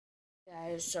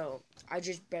Guys, so I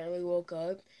just barely woke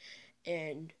up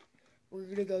and we're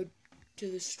gonna go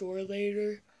to the store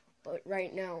later, but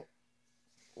right now,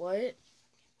 what?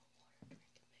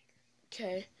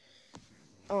 Okay,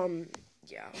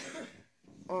 yeah,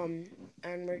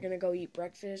 and we're gonna go eat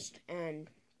breakfast and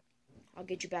I'll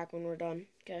get you back when we're done,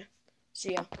 okay?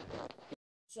 See ya.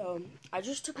 So, I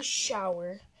just took a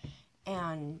shower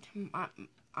and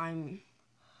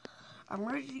I'm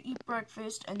ready to eat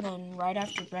breakfast, and then right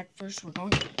after breakfast, we're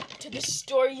going to the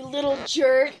store, you little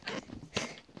jerk.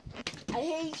 I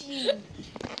hate you.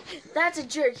 That's a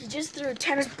jerk. He just threw a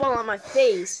tennis ball on my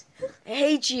face. I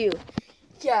hate you.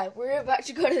 Yeah, we're about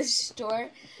to go to the store,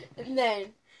 and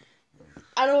then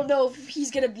I don't know if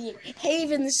he's going to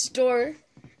behave in the store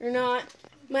or not.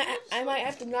 I might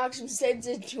have to knock some sense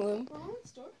into him.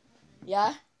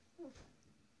 Yeah?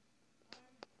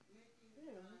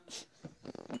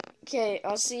 Okay,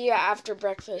 I'll see you after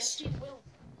breakfast. Yes, you will.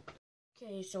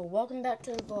 Okay, so welcome back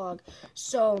to the vlog.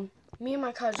 So, me and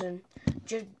my cousin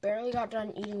just barely got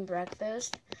done eating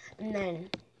breakfast, and then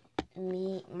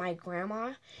my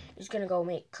grandma is gonna go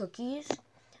make cookies.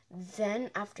 Then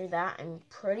after that, I'm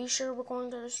pretty sure we're going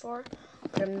to the store,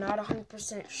 but I'm not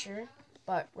 100% sure.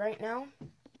 But right now,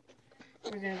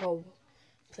 we're gonna go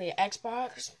play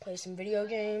Xbox, play some video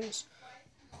games,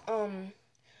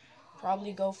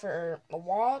 probably go for a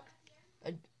walk.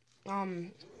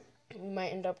 We might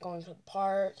end up going to the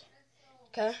park.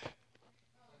 Okay?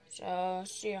 So,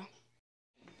 see ya.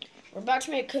 We're about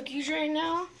to make cookies right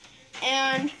now,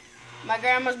 and my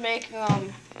grandma's making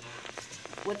them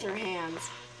with her hands,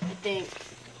 I think.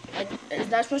 Is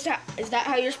that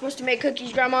how you're supposed to make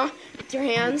cookies, Grandma? With your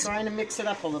hands? I'm trying to mix it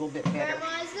up a little bit better.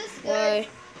 Grandma, is this good?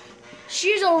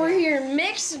 She's over here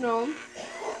mixing them.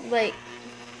 Like,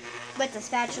 with the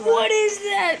spatula. What is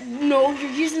that? No,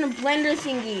 you're using a blender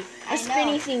thingy. A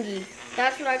spinny thingy.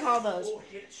 That's what I call those.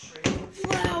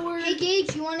 Flour. Hey,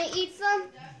 Gage, you want to eat some?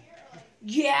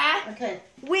 Yeah. Okay.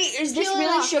 Wait, is this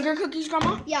really sugar cookies,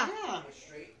 Grandma? Yeah.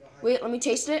 Wait, let me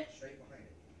taste it.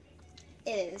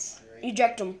 It is.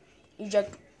 Eject them.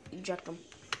 Eject them.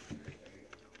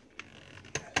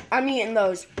 I'm eating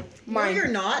those. Mine. No,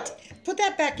 you're not. Put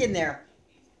that back in there.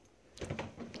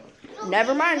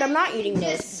 Never mind, I'm not eating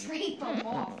this. Just scrape them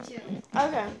off, too.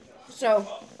 Okay, so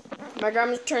my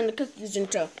grandma's turned the cookies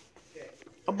into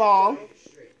a ball.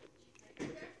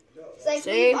 It's like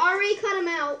we've already cut them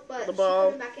out, but she put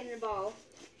them back in the ball.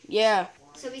 Yeah.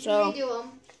 So we can redo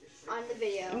them on the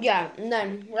video. Yeah, and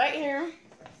then right here,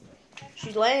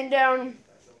 she's laying down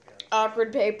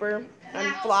awkward paper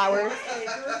and flour.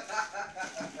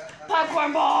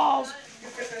 Popcorn balls!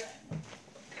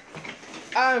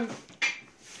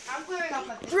 I'm clearing up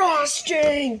my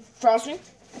Frosting! And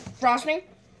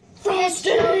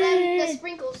the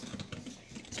sprinkles.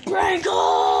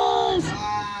 Sprinkles!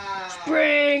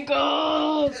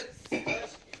 Sprinkles!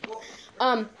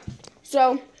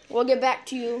 So we'll get back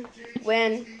to you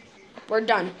when we're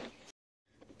done.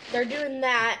 They're doing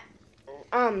that.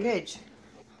 Gage.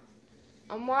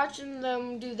 I'm watching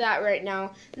them do that right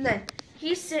now. And then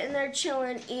he's sitting there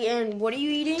chilling, eating. What are you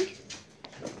eating?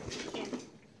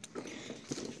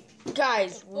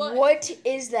 Guys, what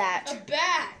is that? A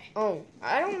bat. Oh,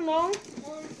 I don't know.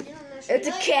 Well, you don't know. It's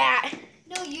a cat.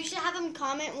 No, you should have him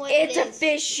comment what It's it a is.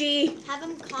 fishy. Have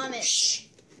him comment. Shh.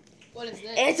 What is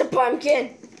this? It's a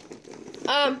pumpkin.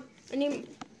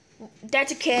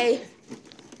 That's a K.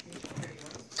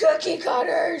 Cookie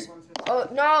cutters. Oh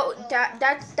no,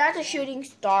 that's a shooting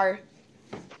star.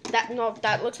 That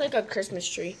looks like a Christmas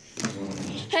tree.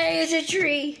 Hey, it's a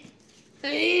tree.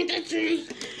 Hey, it's a tree.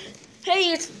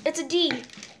 Hey, it's a D.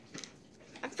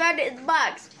 I found it in the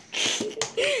box.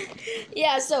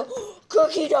 Yeah, so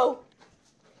cookie dough.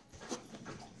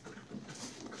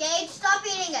 Gage, stop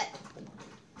eating it.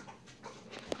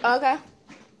 Okay.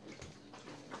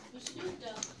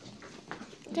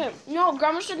 Okay. No,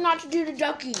 Grandma said not to do the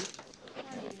ducky.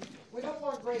 We don't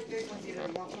want great big ones either.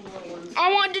 We want some little ones.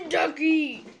 I want the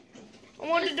ducky. I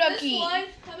want the ducky. This one?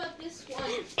 How about this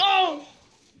one? Oh!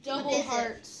 Double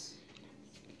hearts.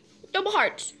 Double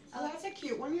hearts. Oh, that's a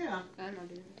cute one, yeah. I'm not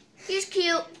doing it. He's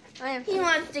cute. I am. He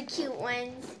wants the cute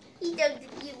ones. He does the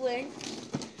cute ones.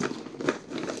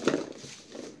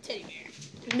 Teddy bear.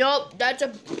 Nope, that's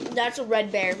a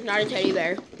red bear, not a teddy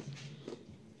bear.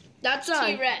 That's a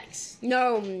T-Rex.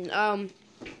 no. Maddie,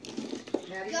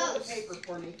 hold the paper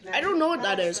for me. Maddie, I don't know what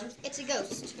that is. It's a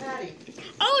ghost. Maddie,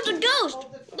 Oh, it's a ghost.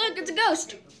 Look, it's a ghost.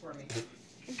 paper for me.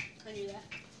 I knew that.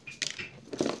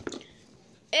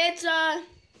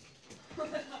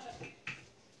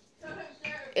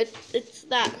 It's it's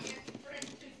that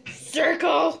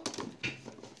circle.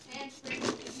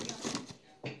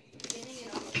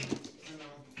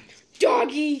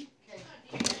 Froggy.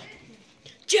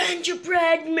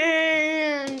 Gingerbread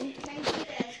man.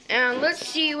 And let's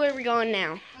see where we're going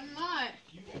now. I'm not.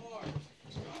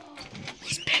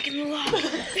 He's back in the loft.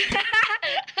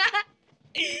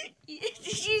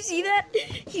 Did you see that?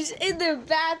 He's in the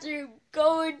bathroom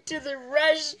going to the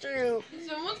restroom.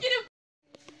 Someone's gonna.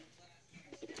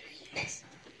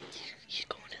 He's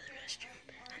going to the restroom.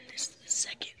 And this is the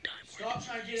second time. Stop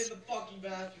trying to get in the fucking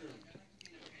bathroom.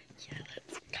 Yeah,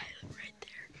 that's Kyla right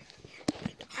there.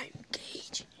 And I'm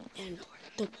Gage. And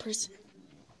the person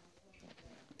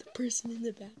in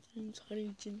the bathroom is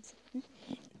Hunter Jensen.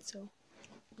 So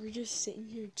we're just sitting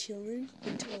here chilling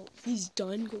until he's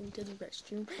done going to the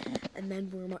restroom, and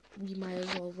then we might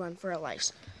as well run for our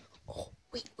lives. Oh,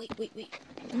 wait. Do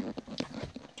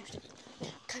something.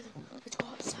 Kyla, let's go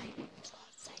outside.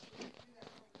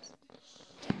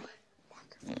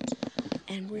 Marker flips.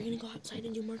 And we're gonna go outside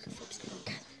and do marker flips.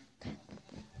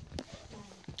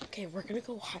 Okay, we're gonna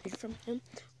go hide from him.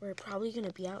 We're probably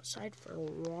gonna be outside for a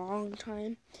long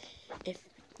time. If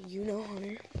you know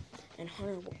Hunter, and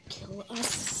Hunter will kill us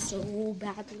so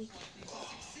badly.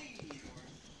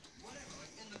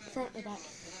 Front or back?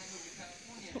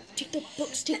 No, take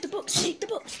the books.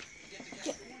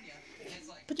 Yeah.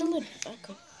 Put the lid back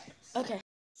on. Okay.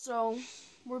 So,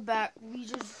 we're back. We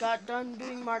just got done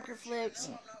doing marker flips,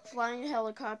 flying a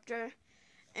helicopter.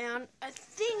 And I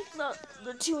think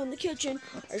the two in the kitchen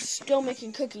are still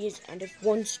making cookies. And if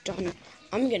one's done,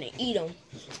 I'm going to eat them.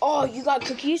 Oh, you got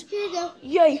cookies? Here you go.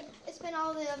 Yay. It's been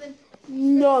all in the oven.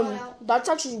 No, that's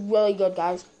actually really good,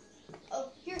 guys. Oh,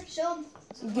 here, show them.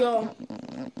 Yeah,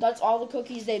 that's all the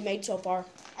cookies they've made so far.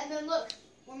 And then look,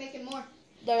 we're making more.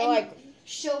 They're And like,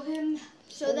 show them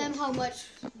how much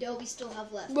dough we still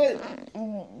have left. wait,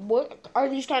 what are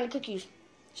these kind of cookies?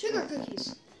 Sugar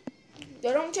cookies.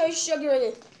 They don't taste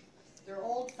sugary. They're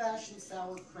old-fashioned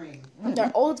sour cream.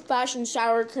 They're old-fashioned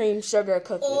sour cream sugar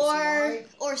cookies.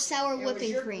 Or sour It was whipping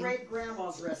your cream.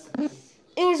 great-grandma's recipe.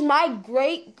 It was my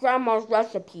great-grandma's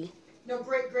recipe. No,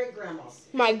 great-great-grandma's.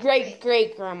 My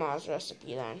great-great-grandma's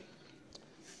recipe, then.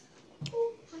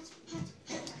 Oh,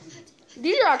 hot.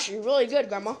 These are actually really good,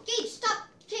 Grandma. Gage, stop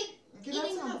Okay, that's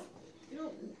eating them.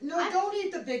 enough. Don't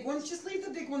eat the big ones. Just leave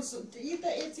the big ones. Eat the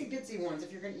itsy-bitsy ones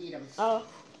if you're going to eat them.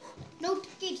 No,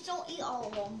 Gage, don't eat all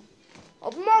of them.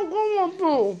 I'm not going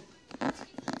to.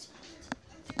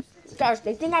 Guys,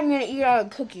 they think I'm going to eat all the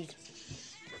cookies.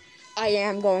 I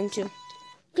am going to.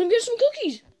 Come get some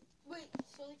cookies. Wait,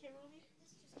 so the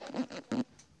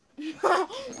camera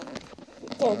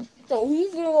on me? So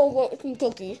he's going to go get some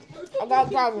cookies. I got to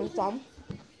grab him some.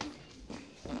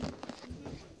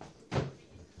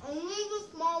 Only the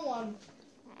small one.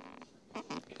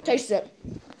 Taste it.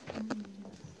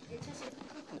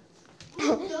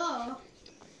 Duh.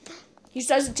 He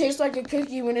says it tastes like a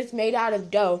cookie when it's made out of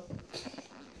dough.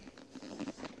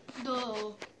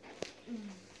 Duh.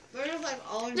 There's like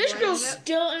all This girl's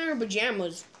still in her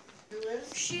pajamas. Who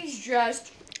is? She's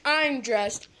dressed. I'm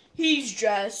dressed. He's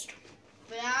dressed.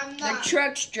 But I'm The not.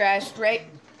 truck's dressed, right?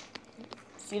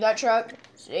 See that truck?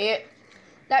 See it?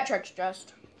 That truck's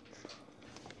dressed.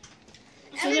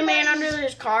 See the man under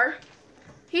his car?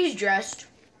 He's dressed.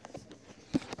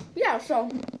 Yeah, so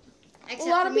Except a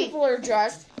lot for of me. people are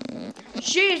dressed.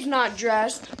 She's not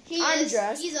dressed. I'm is.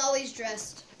 dressed. He's always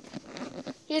dressed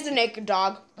He's a naked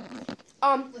dog.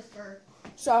 with fur.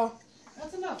 So,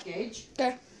 That's enough, Gage.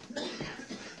 okay.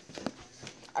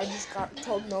 I just got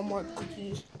told no more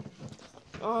cookies.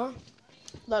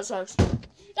 That sucks.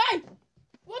 Hey!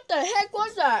 What the heck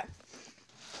was that?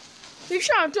 He's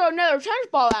trying to throw another tennis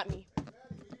ball at me.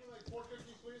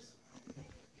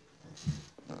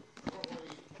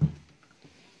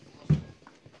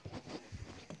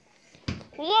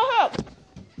 What up?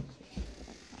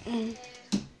 Hang on,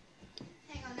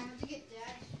 I have to get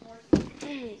Dad's fork.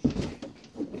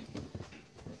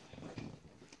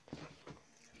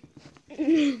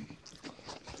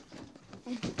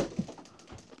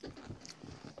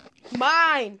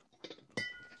 Mine.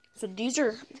 So these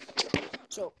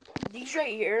right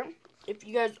here, if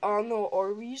you guys all know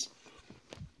Orbeez,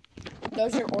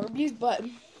 those are Orbeez, but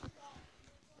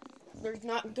there's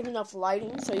not good enough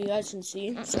lighting so you guys can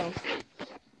see, so.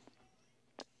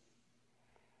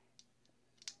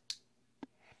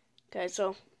 Okay,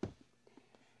 so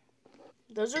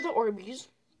those are the Orbeez.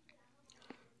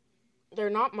 They're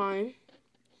not mine.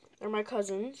 They're my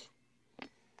cousin's.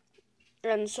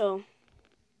 And so,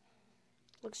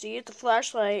 look, see, the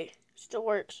flashlight still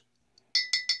works.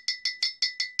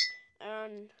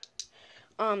 And,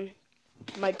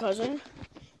 my cousin,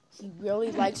 he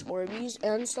really likes Orbeez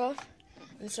and stuff.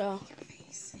 And so,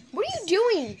 what are you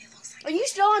doing? Are you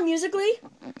still on Musical.ly?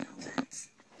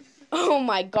 Oh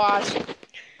my gosh.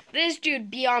 This dude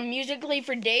be on Musical.ly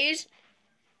for days,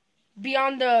 be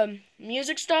on the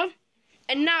music stuff,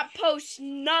 and not post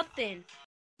nothing.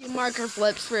 Marker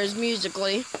flips for his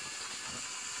Musical.ly.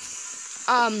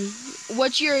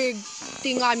 What's your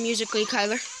thing on Musical.ly,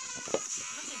 Kyler?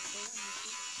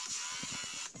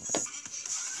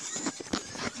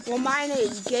 Well, mine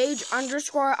is Gage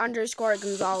 __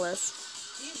 Gonzalez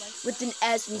with an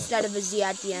S instead of a Z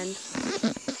at the end.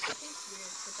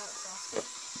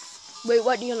 Wait,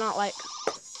 what do you not like?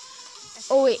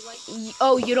 Oh, wait.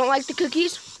 Oh, you don't like the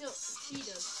cookies? No, he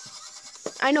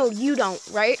does. I know you don't,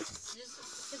 right? Just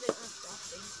because it has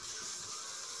frosting.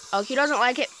 Oh, he doesn't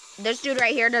like it. This dude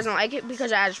right here doesn't like it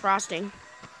because it has frosting.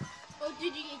 Oh,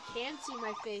 dude, you can't see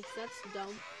my face. That's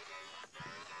dumb.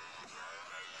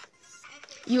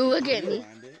 You look at me.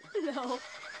 No,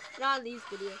 not on these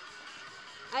videos.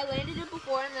 I landed it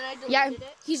before and then I deleted Yeah, it.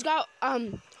 he's got,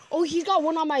 oh, he's got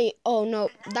one on my, oh, no,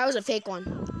 that was a fake one.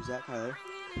 Who's that, Kyler?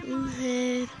 No,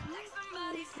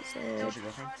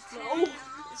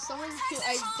 someone too.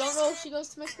 I don't know if she goes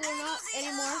to my school or not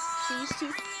anymore. She used to,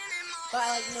 but I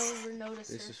like never noticed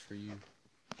This her. is for you.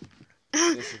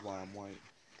 This is why I'm white.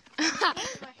 My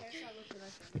hairstyle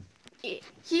looks nice.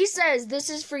 He says, this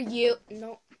is for you.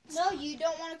 No. No, you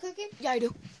don't want a cookie? Yeah, I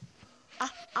do.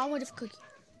 I want a cookie.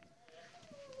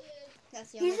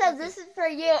 That's the He only said, cookie. this is for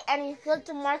you, and he flipped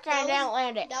the marker and That didn't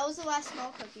land it. That was the last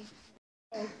small cookie.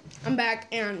 I'm back,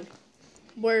 and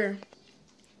we're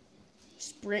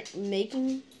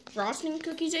making frosting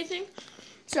cookies, I think.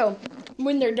 So,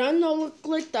 when they're done, they'll look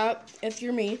like that, if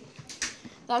you're me.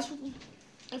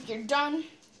 If you're done,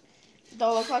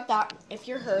 they'll look like that, if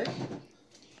you're her.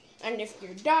 And if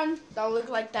you're done, they'll look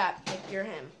like that, if you're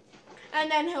him. And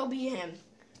then he'll be him.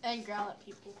 And growl at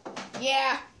people.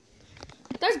 Yeah.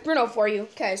 That's Bruno for you.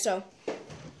 Okay, so.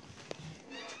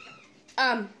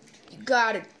 You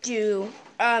gotta do,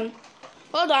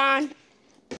 hold on.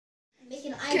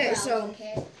 Making Okay, eyebrows, so-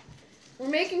 okay? We're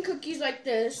making cookies like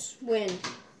this when.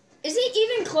 Is it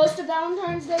even close to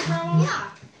Valentine's Day, Grandma? Yeah,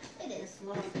 it is.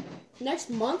 Next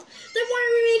month? Then why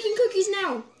are we making cookies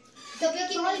now? So we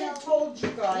Because can I make had told you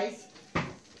guys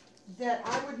that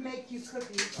I would make you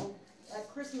cookies at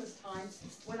Christmas time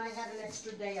when I had an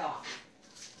extra day off.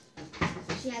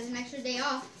 She has an extra day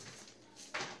off.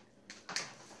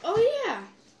 Oh, yeah.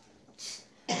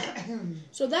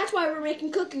 So that's why we're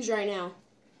making cookies right now.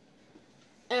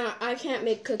 And I can't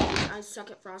make cookies. I suck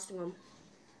at frosting them.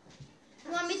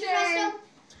 You want me to frost them?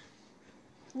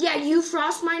 Yeah, you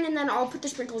frost mine and then I'll put the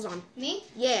sprinkles on. Me?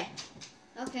 Yeah.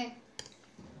 Okay.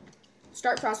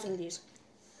 Start frosting these.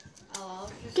 Oh,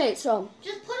 Okay, so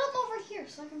just put them over here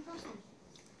so I can frost them.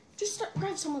 just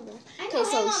grab some of them. I know, Okay, hang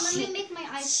so on, let me make my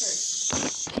eyes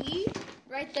first. she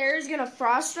right there is gonna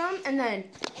frost them, and then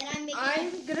And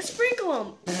I'm gonna sprinkle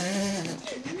them.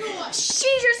 She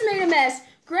just made a mess.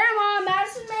 Grandma,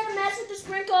 Madison made a mess with the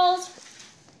sprinkles.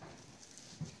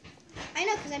 I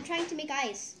know, because I'm trying to make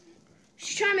ice.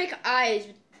 She's trying to make eyes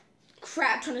with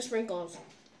crap ton of sprinkles.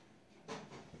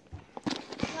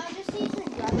 So I just need to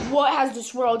grab it. What has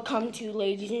this world come to,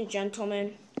 ladies and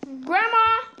gentlemen?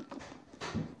 Grandma!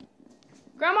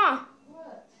 Grandma!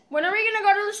 When are we gonna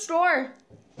go to the store?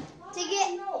 To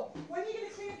get... No, when are you going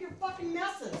to clean up your fucking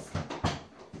messes?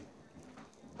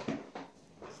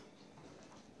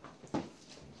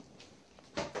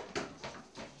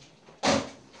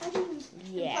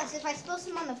 Yeah. Plus, if I spill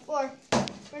some on the floor,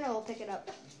 Bruno will pick it up.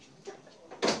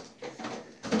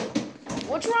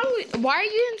 What's wrong with... Why are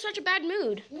you in such a bad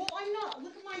mood? Well, I'm not.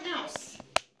 Look at my house.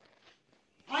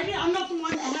 I'm not the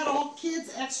one that had all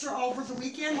kids extra over the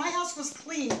weekend. My house was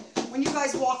clean when you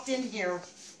guys walked in here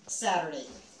Saturday.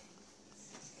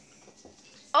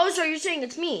 Oh, so you're saying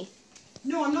it's me?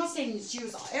 No, I'm not saying it's you.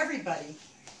 It's everybody.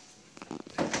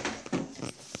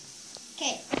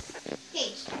 Okay.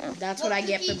 Gage. That's what I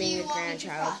get for cookie do being you a want me to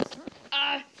grandchild. frost?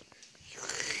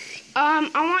 I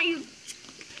want you...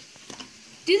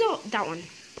 Do that one.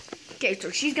 Okay, so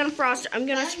she's gonna frost it. I'm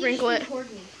gonna Why don't you sprinkle just it.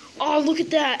 record me? Oh, look at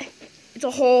that. It's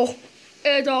a hole.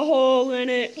 It's a hole in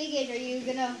it. Hey, Gage, are you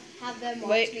gonna have them watch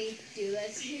Wait. me do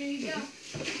this? Here you go.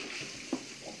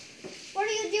 What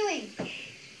are you doing?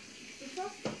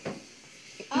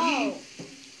 Oh.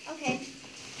 Okay.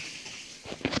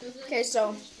 Okay,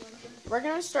 so we're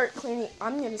gonna start cleaning.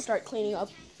 I'm gonna start cleaning up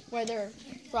where they're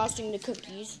frosting the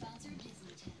cookies.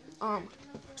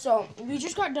 So we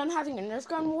just got done having a Nerf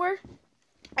gun war,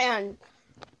 and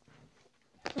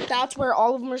that's where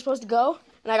all of them are supposed to go.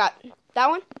 And I got that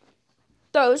one,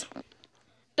 those,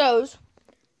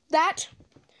 that,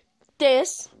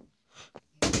 this,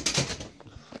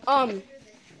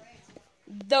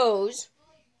 those,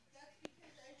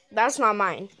 That's not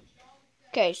mine.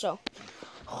 Okay, so.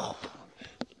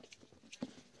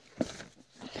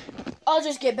 I'll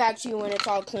just get back to you when it's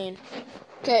all clean.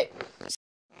 Okay.